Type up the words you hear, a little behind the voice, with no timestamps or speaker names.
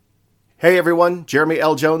Hey everyone, Jeremy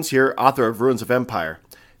L. Jones here, author of Ruins of Empire.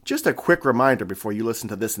 Just a quick reminder before you listen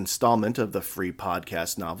to this installment of the free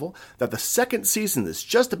podcast novel that the second season is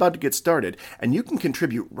just about to get started, and you can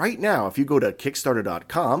contribute right now if you go to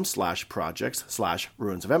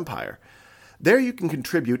kickstarter.com/projects/Ruins of Empire. There you can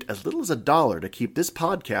contribute as little as $1 to keep this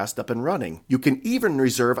podcast up and running. You can even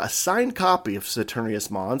reserve a signed copy of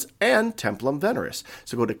Saturnius Mons and Templum Veneris.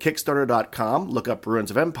 So go to kickstarter.com, look up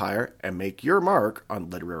Ruins of Empire, and make your mark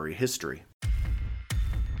on literary history.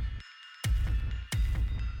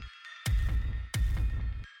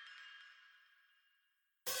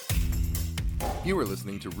 You are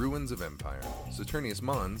listening to Ruins of Empire, Saturnius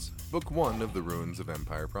Mons, Book 1 of the Ruins of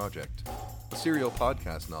Empire Project, a serial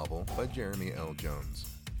podcast novel by Jeremy L. Jones.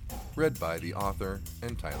 Read by the author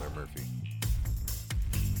and Tyler Murphy.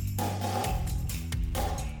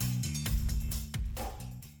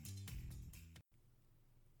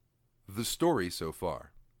 The story so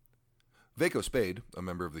far. Viekko Spade, a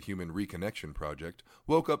member of the Human Reconnection Project,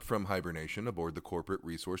 woke up from hibernation aboard the corporate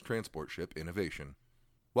resource transport ship Innovation.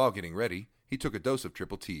 While getting ready, he took a dose of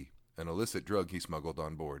Triple T, an illicit drug he smuggled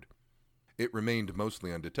on board. It remained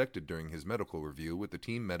mostly undetected during his medical review with the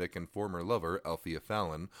team medic and former lover, Althea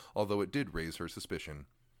Fallon, although it did raise her suspicion.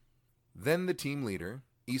 Then the team leader,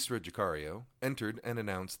 Isra Jacario, entered and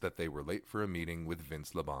announced that they were late for a meeting with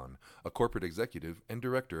Vince Laban, a corporate executive and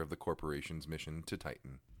director of the corporation's mission to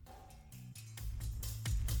Titan.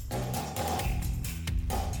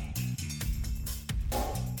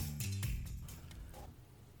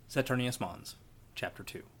 Saturnius Mons, Chapter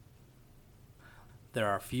 2. There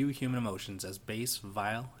are few human emotions as base,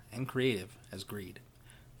 vile, and creative as greed.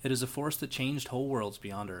 It is a force that changed whole worlds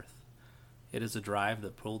beyond Earth. It is a drive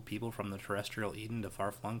that pulled people from the terrestrial Eden to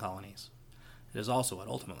far-flung colonies. It is also what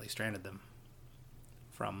ultimately stranded them.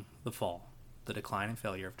 From The Fall, The Decline and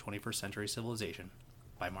Failure of 21st Century Civilization,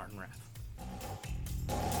 by Martin Rath.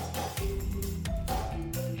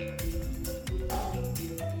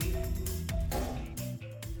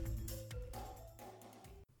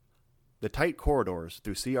 The tight corridors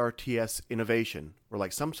through CRTS Innovation were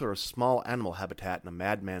like some sort of small animal habitat in a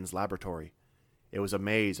madman's laboratory. It was a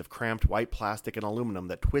maze of cramped white plastic and aluminum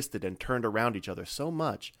that twisted and turned around each other so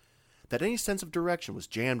much that any sense of direction was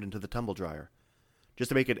jammed into the tumble dryer. Just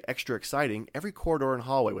to make it extra exciting, every corridor and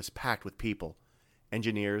hallway was packed with people.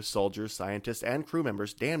 Engineers, soldiers, scientists, and crew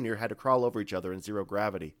members damn near had to crawl over each other in zero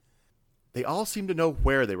gravity. They all seemed to know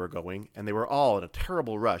where they were going, and they were all in a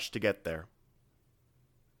terrible rush to get there.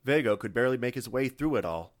 Viekko could barely make his way through it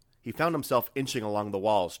all. He found himself inching along the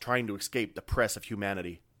walls, trying to escape the press of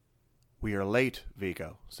humanity. "We are late,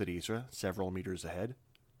 Viekko," said Isra, several meters ahead.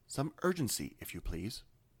 "Some urgency, if you please."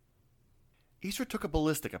 Isra took a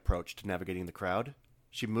ballistic approach to navigating the crowd.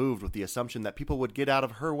 She moved with the assumption that people would get out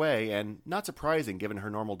of her way, and, not surprising given her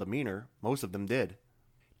normal demeanor, most of them did.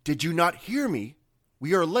 "Did you not hear me?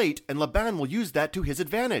 We are late, and Laban will use that to his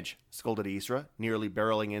advantage," scolded Isra, nearly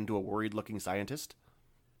barreling into a worried-looking scientist.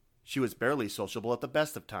 She was barely sociable at the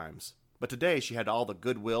best of times, but today she had all the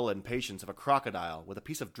goodwill and patience of a crocodile with a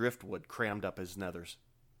piece of driftwood crammed up his nethers.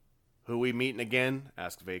 "Who we meeting again?"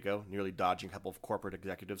 asked Viekko, nearly dodging a couple of corporate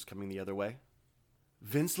executives coming the other way.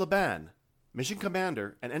 "Vince Laban, Mission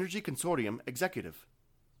Commander and Energy Consortium Executive."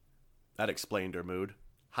 That explained her mood.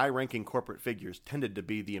 High-ranking corporate figures tended to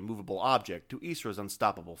be the immovable object to Isra's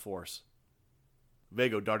unstoppable force.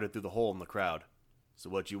 Viekko darted through the hole in the crowd.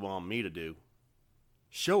 "So what you want me to do?"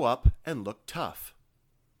 "Show up and look tough."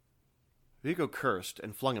 Viekko cursed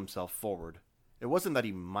and flung himself forward. It wasn't that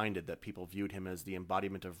he minded that people viewed him as the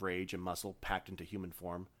embodiment of rage and muscle packed into human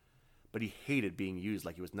form, but he hated being used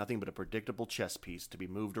like he was nothing but a predictable chess piece to be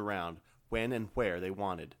moved around when and where they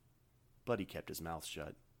wanted. But he kept his mouth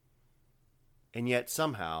shut. And yet,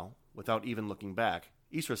 somehow, without even looking back,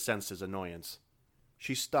 Isra sensed his annoyance.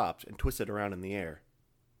 She stopped and twisted around in the air.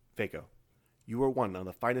 "Viekko, you are one of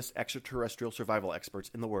the finest extraterrestrial survival experts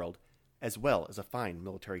in the world, as well as a fine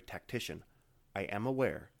military tactician. I am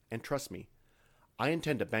aware, and trust me, I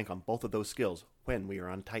intend to bank on both of those skills when we are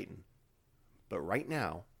on Titan. But right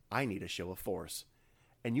now, I need a show of force,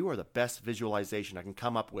 and you are the best visualization I can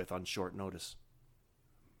come up with on short notice."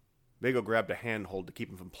 Viekko grabbed a handhold to keep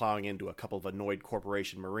him from plowing into a couple of annoyed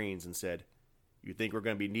corporation marines and said, "You think we're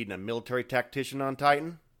going to be needing a military tactician on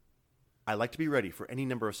Titan?" "I like to be ready for any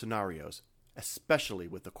number of scenarios, especially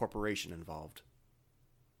with the corporation involved."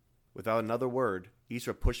 Without another word,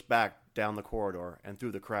 Isra pushed back down the corridor and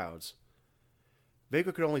through the crowds.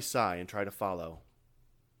 Viekko could only sigh and try to follow.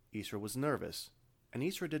 Isra was nervous, and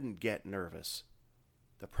Isra didn't get nervous.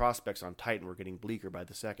 The prospects on Titan were getting bleaker by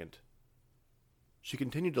the second. She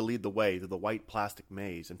continued to lead the way through the white plastic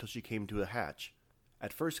maze until she came to a hatch.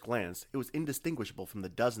 At first glance, it was indistinguishable from the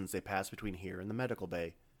dozens they passed between here and the medical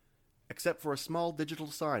bay, except for a small digital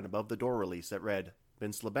sign above the door release that read,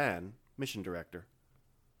 Vince Laban, Mission Director.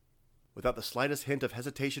 Without the slightest hint of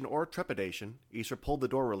hesitation or trepidation, Isra pulled the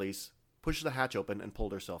door release, pushed the hatch open, and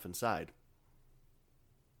pulled herself inside.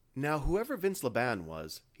 Now, whoever Vince Laban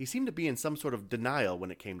was, he seemed to be in some sort of denial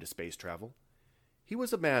when it came to space travel. He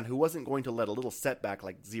was a man who wasn't going to let a little setback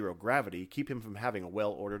like zero gravity keep him from having a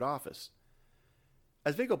well-ordered office.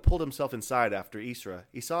 As Viekko pulled himself inside after Isra,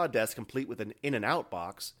 he saw a desk complete with an in-and-out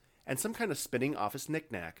box and some kind of spinning office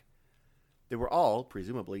knick-knack. They were all,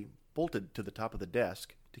 presumably, bolted to the top of the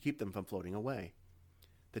desk to keep them from floating away.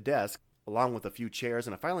 The desk, along with a few chairs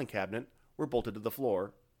and a filing cabinet, were bolted to the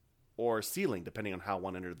floor, or ceiling depending on how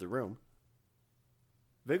one entered the room.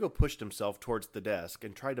 Viekko pushed himself towards the desk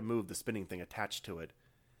and tried to move the spinning thing attached to it.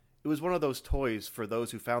 It was one of those toys for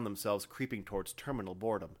those who found themselves creeping towards terminal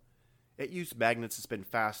boredom. It used magnets to spin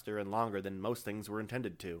faster and longer than most things were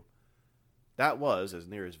intended to. That was, as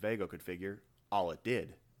near as Viekko could figure, all it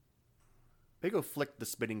did. Viekko flicked the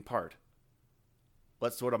spinning part.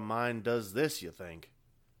 What sort of mind does this, you think?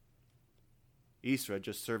 Isra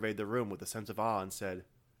just surveyed the room with a sense of awe and said,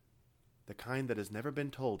 The kind that has never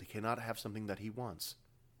been told he cannot have something that he wants.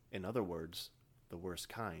 In other words, the worst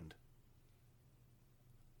kind.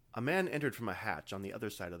 A man entered from a hatch on the other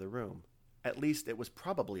side of the room. At least it was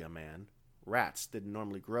probably a man. Rats didn't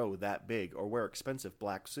normally grow that big or wear expensive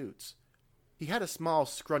black suits. He had a small,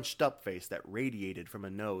 scrunched-up face that radiated from a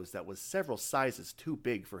nose that was several sizes too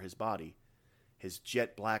big for his body. His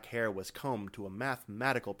jet-black hair was combed to a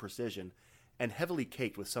mathematical precision and heavily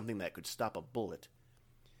caked with something that could stop a bullet.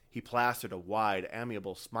 He plastered a wide,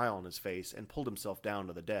 amiable smile on his face and pulled himself down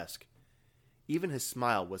to the desk. Even his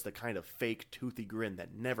smile was the kind of fake, toothy grin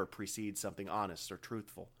that never precedes something honest or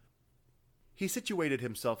truthful. He situated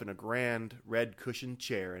himself in a grand, red-cushioned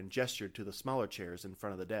chair and gestured to the smaller chairs in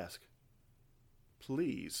front of the desk.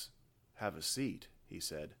 "Please, have a seat," he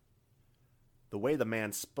said. The way the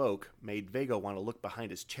man spoke made Viekko want to look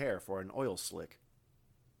behind his chair for an oil slick.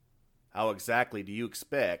 "How exactly do you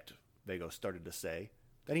expect," Viekko started to say.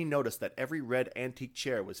 Then he noticed that every red antique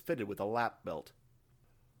chair was fitted with a lap belt.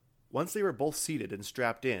 Once they were both seated and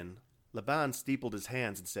strapped in, Laban steepled his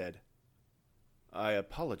hands and said, "I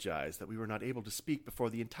apologize that we were not able to speak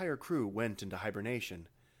before the entire crew went into hibernation.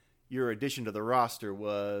 Your addition to the roster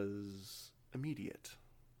was immediate."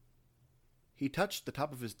 He touched the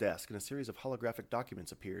top of his desk and a series of holographic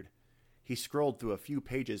documents appeared. He scrolled through a few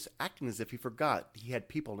pages, acting as if he forgot he had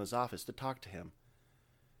people in his office to talk to him.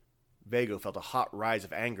 Viekko felt a hot rise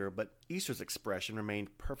of anger, but Isra's expression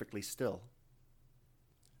remained perfectly still.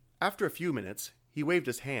 After a few minutes, he waved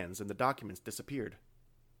his hands and the documents disappeared.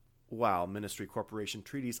 While Ministry Corporation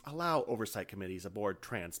treaties allow oversight committees aboard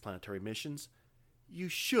transplanetary missions, you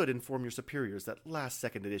should inform your superiors that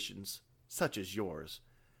last-second additions, such as yours,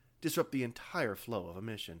 disrupt the entire flow of a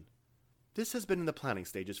mission. This has been in the planning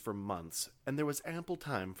stages for months, and there was ample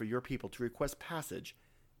time for your people to request passage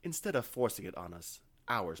instead of forcing it on us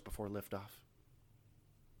hours before liftoff.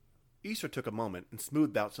 Isra took a moment and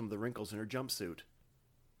smoothed out some of the wrinkles in her jumpsuit.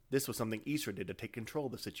 This was something Isra did to take control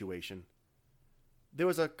of the situation. There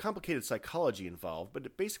was a complicated psychology involved, but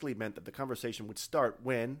it basically meant that the conversation would start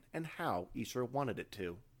when and how Isra wanted it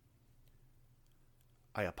to.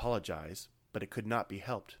 "I apologize, but it could not be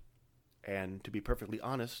helped. And, to be perfectly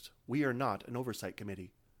honest, we are not an oversight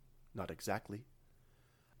committee. Not exactly.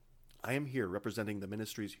 I am here representing the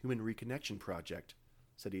Ministry's Human Reconnection Project,"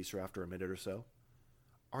 said Isra after a minute or so.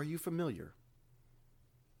 "Are you familiar?"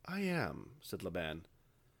 "I am," said Laban.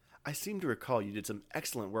 "I seem to recall you did some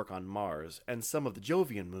excellent work on Mars and some of the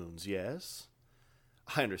Jovian moons, yes?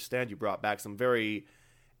 I understand you brought back some very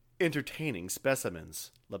entertaining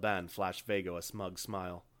specimens." Laban flashed Viekko a smug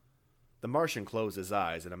smile. The Martian closed his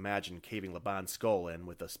eyes and imagined caving Laban's skull in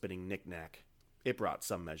with a spinning knick-knack. It brought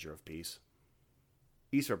some measure of peace.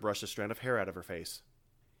 Isra brushed a strand of hair out of her face.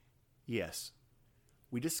 "Yes.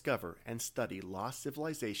 We discover and study lost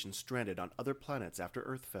civilizations stranded on other planets after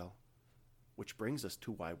Earth fell. Which brings us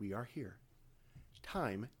to why we are here.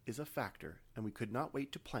 Time is a factor, and we could not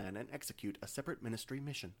wait to plan and execute a separate ministry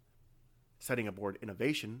mission. Setting aboard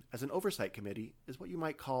innovation as an oversight committee is what you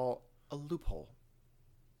might call a loophole."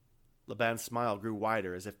 Laban's smile grew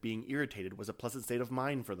wider, as if being irritated was a pleasant state of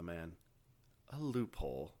mind for the man. "A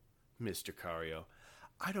loophole, Mr. Cario.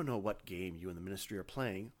 I don't know what game you and the Ministry are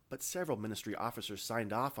playing, but several Ministry officers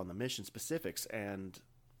signed off on the mission specifics and—"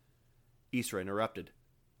 Isra interrupted.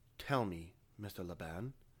 "Tell me, Mr.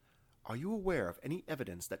 Laban, are you aware of any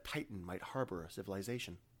evidence that Titan might harbor a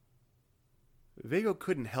civilization?" Viekko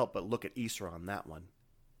couldn't help but look at Isra on that one.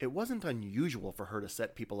 It wasn't unusual for her to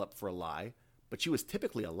set people up for a lie, but she was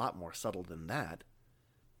typically a lot more subtle than that.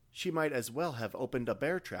 She might as well have opened a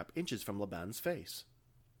bear trap inches from Laban's face.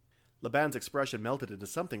 Laban's expression melted into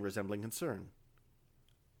something resembling concern.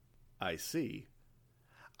 I see.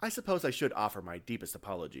 I suppose I should offer my deepest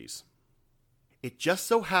apologies. It just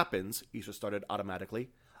so happens, Isra started automatically,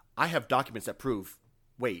 I have documents that prove...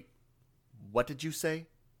 Wait, what did you say?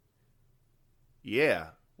 Yeah,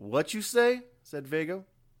 what you say? Said Viekko.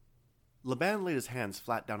 Laban laid his hands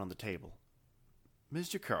flat down on the table. Ms.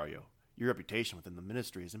 Jacario, your reputation within the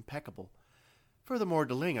ministry is impeccable. Furthermore,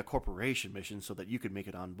 delaying a corporation mission so that you could make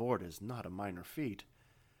it on board is not a minor feat.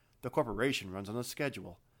 The corporation runs on a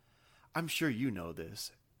schedule. I'm sure you know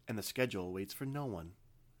this, and the schedule waits for no one.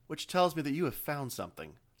 Which tells me that you have found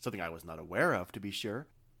something I was not aware of, to be sure.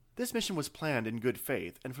 This mission was planned in good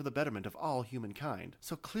faith and for the betterment of all humankind,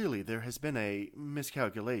 so clearly there has been a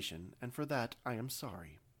miscalculation, and for that I am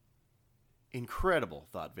sorry. Incredible,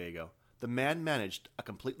 thought Viekko. The man managed a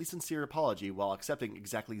completely sincere apology while accepting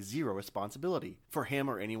exactly zero responsibility, for him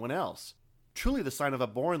or anyone else. Truly the sign of a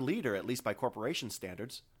born leader, at least by corporation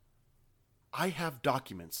standards. I have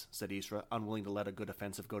documents, said Isra, unwilling to let a good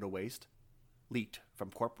offensive go to waste. Leaked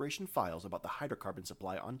from corporation files about the hydrocarbon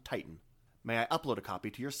supply on Titan. May I upload a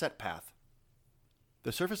copy to your set path?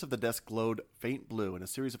 The surface of the desk glowed faint blue, and a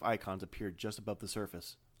series of icons appeared just above the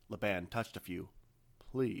surface. Laban touched a few.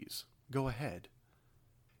 Please, go ahead.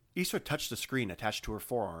 Isra touched the screen attached to her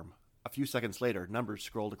forearm. A few seconds later, numbers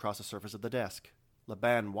scrolled across the surface of the desk.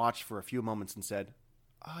 Laban watched for a few moments and said,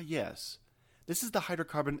 yes. This is the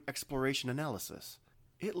hydrocarbon exploration analysis.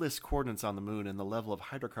 It lists coordinates on the moon and the level of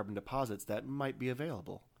hydrocarbon deposits that might be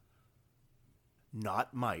available.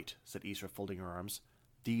 Not might, said Isra, folding her arms.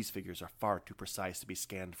 These figures are far too precise to be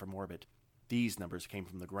scanned from orbit. These numbers came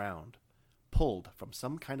from the ground, pulled from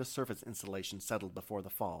some kind of surface installation settled before the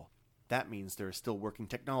fall. That means there is still working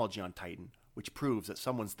technology on Titan, which proves that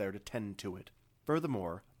someone's there to tend to it.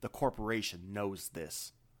 Furthermore, the corporation knows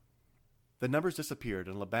this. The numbers disappeared,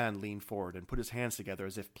 and Laban leaned forward and put his hands together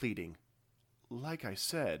as if pleading. Like I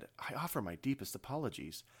said, I offer my deepest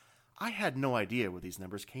apologies. I had no idea where these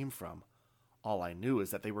numbers came from. All I knew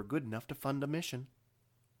is that they were good enough to fund a mission.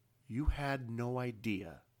 You had no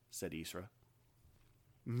idea, said Isra.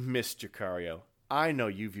 Miss Jacario, I know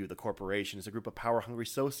you view the corporation as a group of power-hungry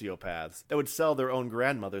sociopaths that would sell their own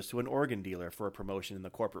grandmothers to an organ dealer for a promotion in the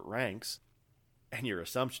corporate ranks. And your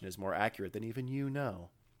assumption is more accurate than even you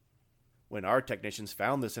know. When our technicians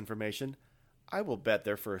found this information, I will bet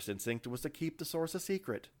their first instinct was to keep the source a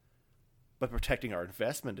secret. But protecting our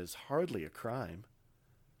investment is hardly a crime.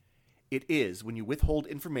 It is when you withhold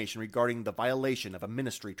information regarding the violation of a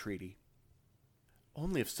ministry treaty.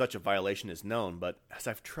 Only if such a violation is known, but as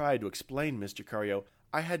I've tried to explain, Ms. Jacario,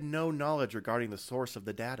 I had no knowledge regarding the source of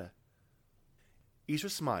the data. Isra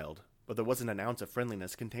smiled, but there wasn't an ounce of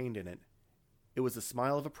friendliness contained in it. It was the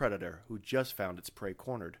smile of a predator who just found its prey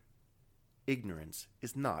cornered. Ignorance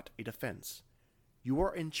is not a defense. You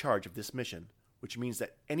are in charge of this mission, which means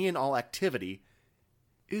that any and all activity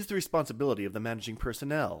is the responsibility of the managing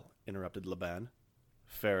personnel, interrupted Laban.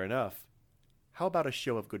 Fair enough. How about a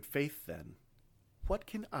show of good faith, then? What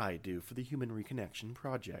can I do for the Human Reconnection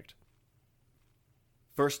Project?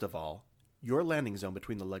 First of all, your landing zone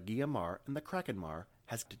between the Lagia Mar and the Kraken Mar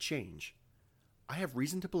has to change. I have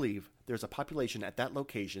reason to believe there's a population at that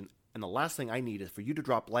location, and the last thing I need is for you to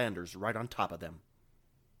drop landers right on top of them.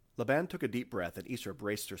 Laban took a deep breath, and Isra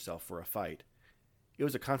braced herself for a fight. It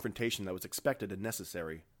was a confrontation that was expected and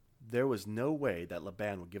necessary. There was no way that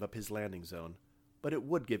Laban would give up his landing zone, but it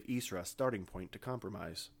would give Isra a starting point to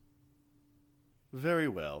compromise. Very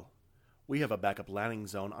well. We have a backup landing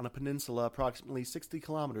zone on a peninsula approximately 60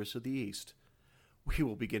 kilometers to the east. We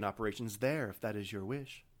will begin operations there if that is your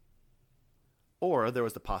wish. Or there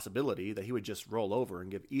was the possibility that he would just roll over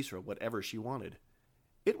and give Isra whatever she wanted.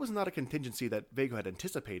 It was not a contingency that Viekko had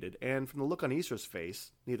anticipated, and from the look on Isra's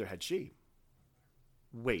face, neither had she.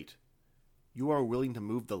 Wait, you are willing to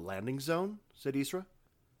move the landing zone? Said Isra.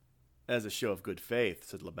 As a show of good faith,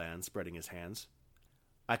 said Laban, spreading his hands.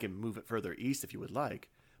 I can move it further east if you would like,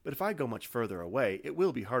 but if I go much further away, it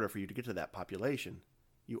will be harder for you to get to that population.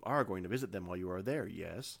 You are going to visit them while you are there,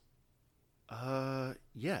 yes?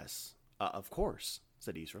 Yes, of course,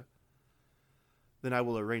 said Isra. Then I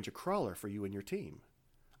will arrange a crawler for you and your team.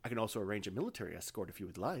 I can also arrange a military escort if you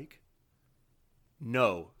would like.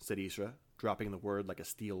 No, said Isra, dropping the word like a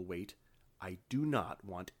steel weight. I do not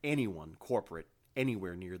want anyone corporate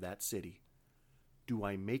anywhere near that city. Do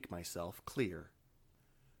I make myself clear?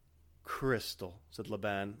 Crystal, said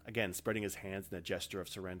Laban, again spreading his hands in a gesture of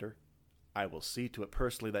surrender. I will see to it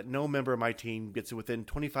personally that no member of my team gets within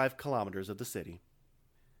 25 kilometers of the city.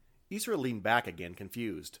 Isra leaned back again,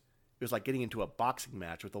 confused. It was like getting into a boxing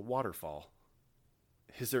match with a waterfall.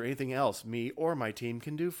 Is there anything else me or my team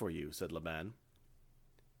can do for you? Said Laban.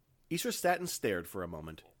 Isra sat and stared for a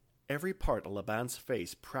moment. Every part of Laban's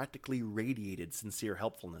face practically radiated sincere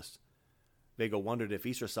helpfulness. Viekko wondered if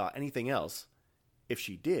Isra saw anything else. If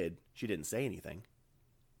she did, she didn't say anything.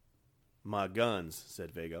 My guns,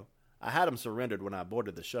 said Viekko. I had them surrendered when I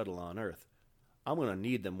boarded the shuttle on Earth. I'm going to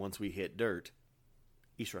need them once we hit dirt.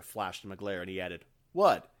 Isra flashed him a glare, and he added,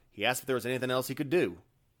 What? He asked if there was anything else he could do.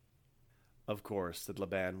 Of course, said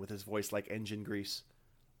Laban, with his voice like engine grease.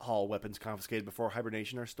 All weapons confiscated before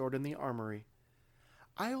hibernation are stored in the armory.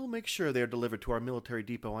 I will make sure they are delivered to our military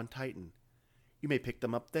depot on Titan. You may pick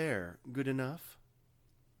them up there. Good enough?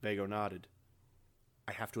 Viekko nodded.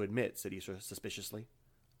 I have to admit, said Isra suspiciously,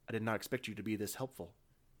 I did not expect you to be this helpful.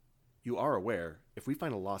 You are aware, if we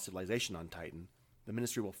find a lost civilization on Titan, the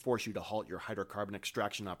Ministry will force you to halt your hydrocarbon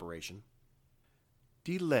extraction operation.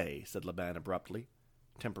 Delay, said Laban abruptly,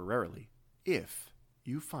 temporarily, if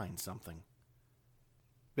you find something.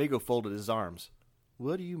 Viekko folded his arms.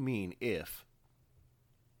 What do you mean, if?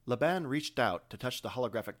 Laban reached out to touch the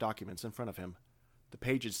holographic documents in front of him. The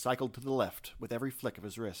pages cycled to the left with every flick of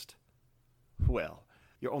his wrist. Well,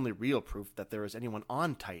 your only real proof that there is anyone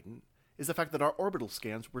on Titan is the fact that our orbital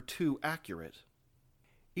scans were too accurate.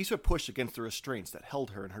 Isra pushed against the restraints that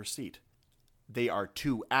held her in her seat. They are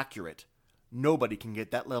too accurate. Nobody can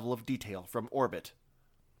get that level of detail from orbit.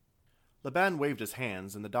 Laban waved his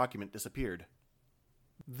hands and the document disappeared.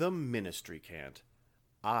 The Ministry can't.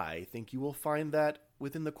 I think you will find that,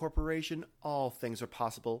 within the corporation, all things are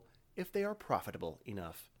possible if they are profitable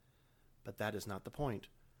enough. But that is not the point.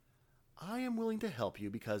 I am willing to help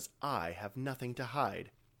you because I have nothing to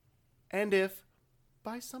hide. And if,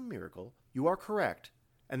 by some miracle, you are correct,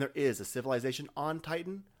 and there is a civilization on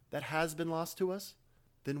Titan that has been lost to us,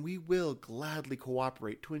 then we will gladly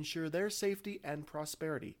cooperate to ensure their safety and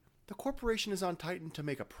prosperity. The corporation is on Titan to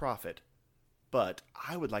make a profit. But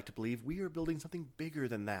I would like to believe we are building something bigger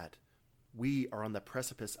than that. We are on the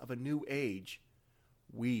precipice of a new age.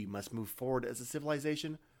 We must move forward as a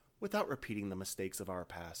civilization without repeating the mistakes of our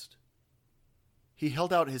past. He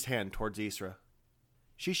held out his hand towards Isra.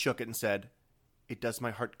 She shook it and said, It does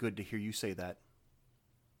my heart good to hear you say that.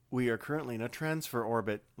 We are currently in a transfer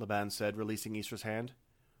orbit, Laban said, releasing Isra's hand.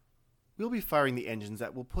 We'll be firing the engines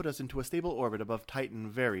that will put us into a stable orbit above Titan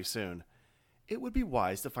very soon. It would be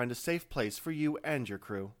wise to find a safe place for you and your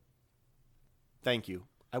crew. Thank you.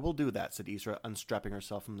 I will do that, said Isra, unstrapping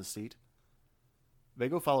herself from the seat.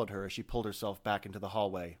 Viekko followed her as she pulled herself back into the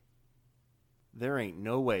hallway. There ain't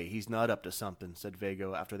no way he's not up to something, said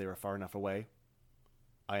Viekko after they were far enough away.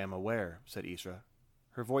 I am aware, said Isra.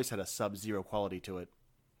 Her voice had a sub-zero quality to it.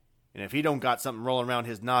 And if he don't got something rolling around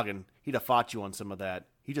his noggin, he'd have fought you on some of that.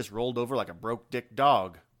 He just rolled over like a broke-dick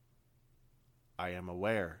dog. I am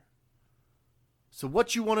aware. So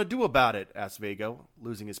what you want to do about it? Asked Viekko,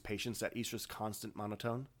 losing his patience at Isra's constant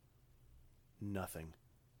monotone. Nothing.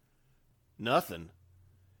 Nothing?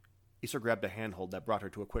 Isra grabbed a handhold that brought her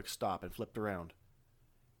to a quick stop and flipped around.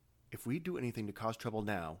 If we do anything to cause trouble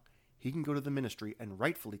now, he can go to the Ministry and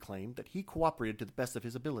rightfully claim that he cooperated to the best of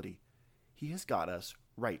his ability. He has got us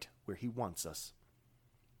right where he wants us.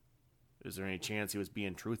 Is there any chance he was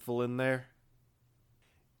being truthful in there?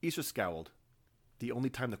 Isra scowled. The only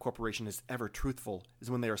time the corporation is ever truthful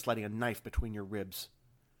is when they are sliding a knife between your ribs.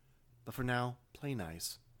 But for now, play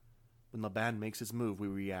nice. When Laban makes his move, we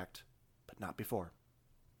react, but not before.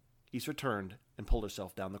 Isra turned and pulled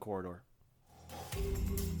herself down the corridor.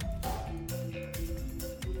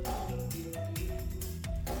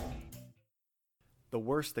 The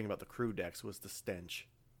worst thing about the crew decks was the stench.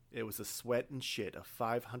 It was the sweat and shit of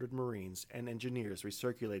 500 Marines and engineers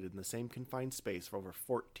recirculated in the same confined space for over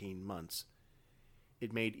 14 months.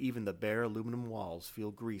 It made even the bare aluminum walls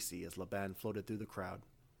feel greasy as Laban floated through the crowd.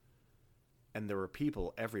 And there were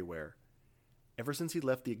people everywhere. Ever since he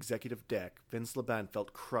left the executive deck, Vince Laban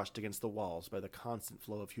felt crushed against the walls by the constant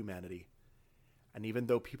flow of humanity. And even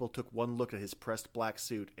though people took one look at his pressed black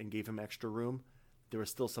suit and gave him extra room, there was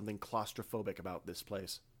still something claustrophobic about this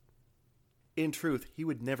place. In truth, he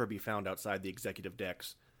would never be found outside the executive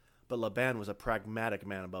decks, but Laban was a pragmatic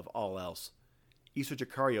man above all else. Isra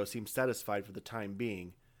Jacario seemed satisfied for the time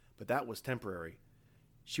being, but that was temporary.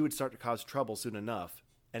 She would start to cause trouble soon enough,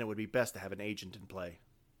 and it would be best to have an agent in play.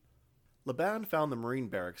 Laban found the Marine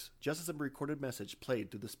barracks just as a recorded message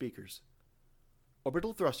played through the speakers.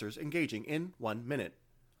 Orbital thrusters engaging in 1 minute.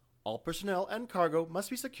 All personnel and cargo must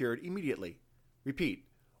be secured immediately. Repeat,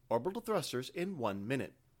 orbital thrusters in 1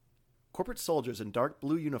 minute. Corporate soldiers in dark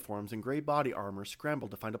blue uniforms and gray body armor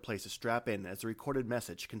scrambled to find a place to strap in as the recorded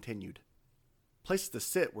message continued. Places to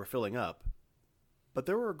sit were filling up, but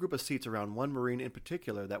there were a group of seats around one Marine in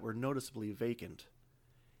particular that were noticeably vacant.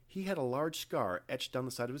 He had a large scar etched down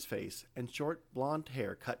the side of his face and short blonde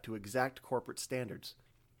hair cut to exact corporate standards.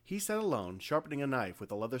 He sat alone, sharpening a knife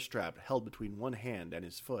with a leather strap held between one hand and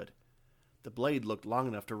his foot. The blade looked long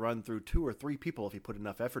enough to run through 2 or 3 people if he put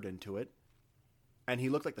enough effort into it, and he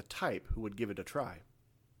looked like the type who would give it a try.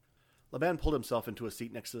 Laban pulled himself into a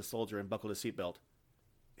seat next to the soldier and buckled his seatbelt.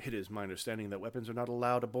 It is my understanding that weapons are not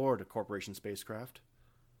allowed aboard a corporation spacecraft.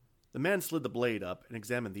 The man slid the blade up and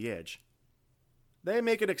examined the edge. They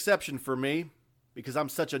make an exception for me, because I'm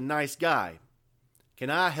such a nice guy. Can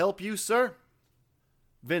I help you, sir?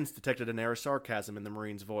 Vince detected an air of sarcasm in the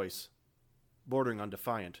Marine's voice, bordering on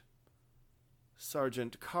defiant.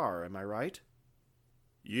 Sergeant Carr, am I right?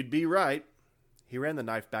 You'd be right. He ran the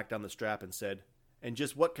knife back down the strap and said, And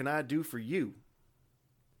just what can I do for you?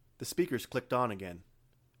 The speakers clicked on again.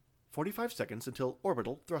 45 seconds until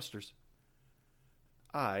orbital thrusters.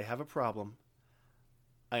 I have a problem.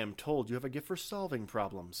 I am told you have a gift for solving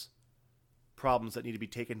problems. Problems that need to be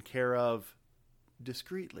taken care of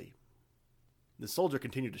discreetly. The soldier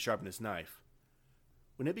continued to sharpen his knife.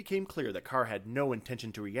 When it became clear that Carr had no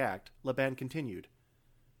intention to react, Laban continued.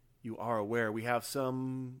 You are aware we have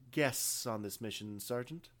some guests on this mission,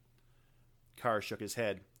 Sergeant? Carr shook his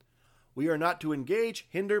head. We are not to engage,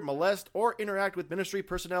 hinder, molest, or interact with Ministry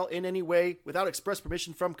personnel in any way without express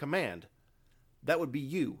permission from command. That would be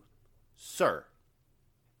you, sir.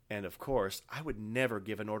 And of course, I would never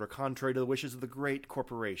give an order contrary to the wishes of the great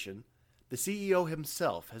corporation. The CEO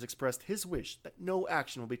himself has expressed his wish that no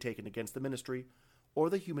action will be taken against the Ministry or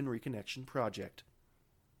the Human Reconnection Project.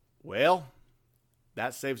 Well,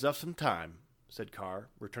 that saves us some time, said Carr,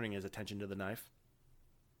 returning his attention to the knife.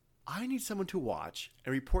 I need someone to watch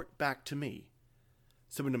and report back to me.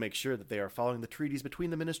 Someone to make sure that they are following the treaties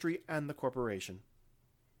between the Ministry and the corporation.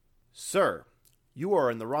 Sir, you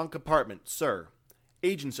are in the wrong compartment, sir.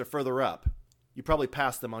 Agents are further up. You probably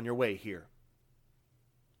passed them on your way here.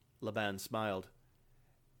 Laban smiled.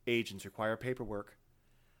 Agents require paperwork.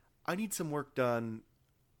 I need some work done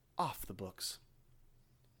off the books.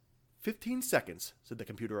 15 seconds, said the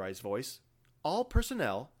computerized voice. All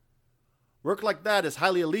personnel. Work like that is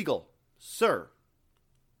highly illegal, sir.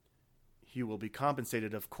 You will be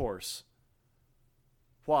compensated, of course.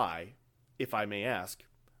 Why, if I may ask,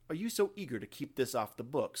 are you so eager to keep this off the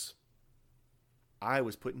books? I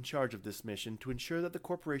was put in charge of this mission to ensure that the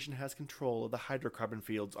corporation has control of the hydrocarbon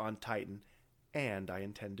fields on Titan, and I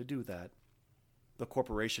intend to do that. The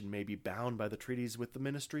corporation may be bound by the treaties with the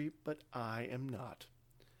Ministry, but I am not.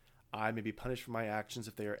 I may be punished for my actions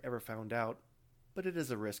if they are ever found out, but it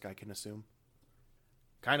is a risk I can assume.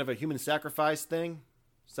 Kind of a human sacrifice thing?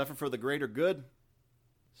 Suffer for the greater good?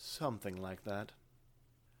 Something like that.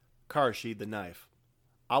 Carr sheathed the knife.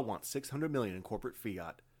 I want $600 million in corporate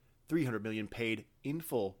fiat. $300 million paid in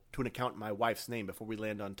full to an account in my wife's name before we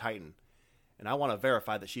land on Titan, and I want to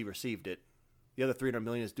verify that she received it. The other $300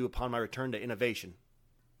 million is due upon my return to Innovation.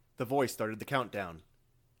 The voice started the countdown.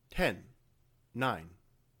 10, 9,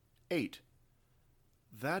 8.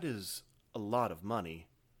 That is a lot of money,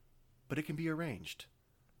 but it can be arranged.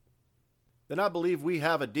 Then I believe we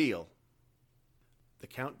have a deal. The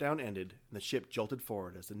countdown ended, and the ship jolted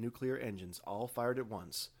forward as the nuclear engines all fired at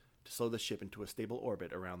once to slow the ship into a stable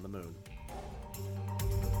orbit around the moon.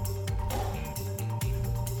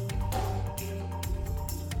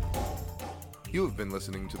 You have been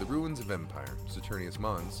listening to The Ruins of Empire, Saturnius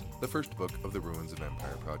Mons, the first book of the Ruins of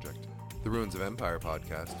Empire project. The Ruins of Empire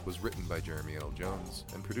podcast was written by Jeremy L. Jones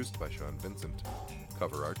and produced by Sean Vincent.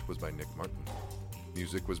 Cover art was by Nick Martin.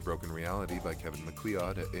 Music was Broken Reality by Kevin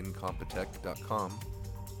MacLeod at incompetech.com,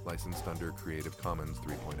 licensed under Creative Commons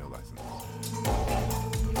 3.0 license.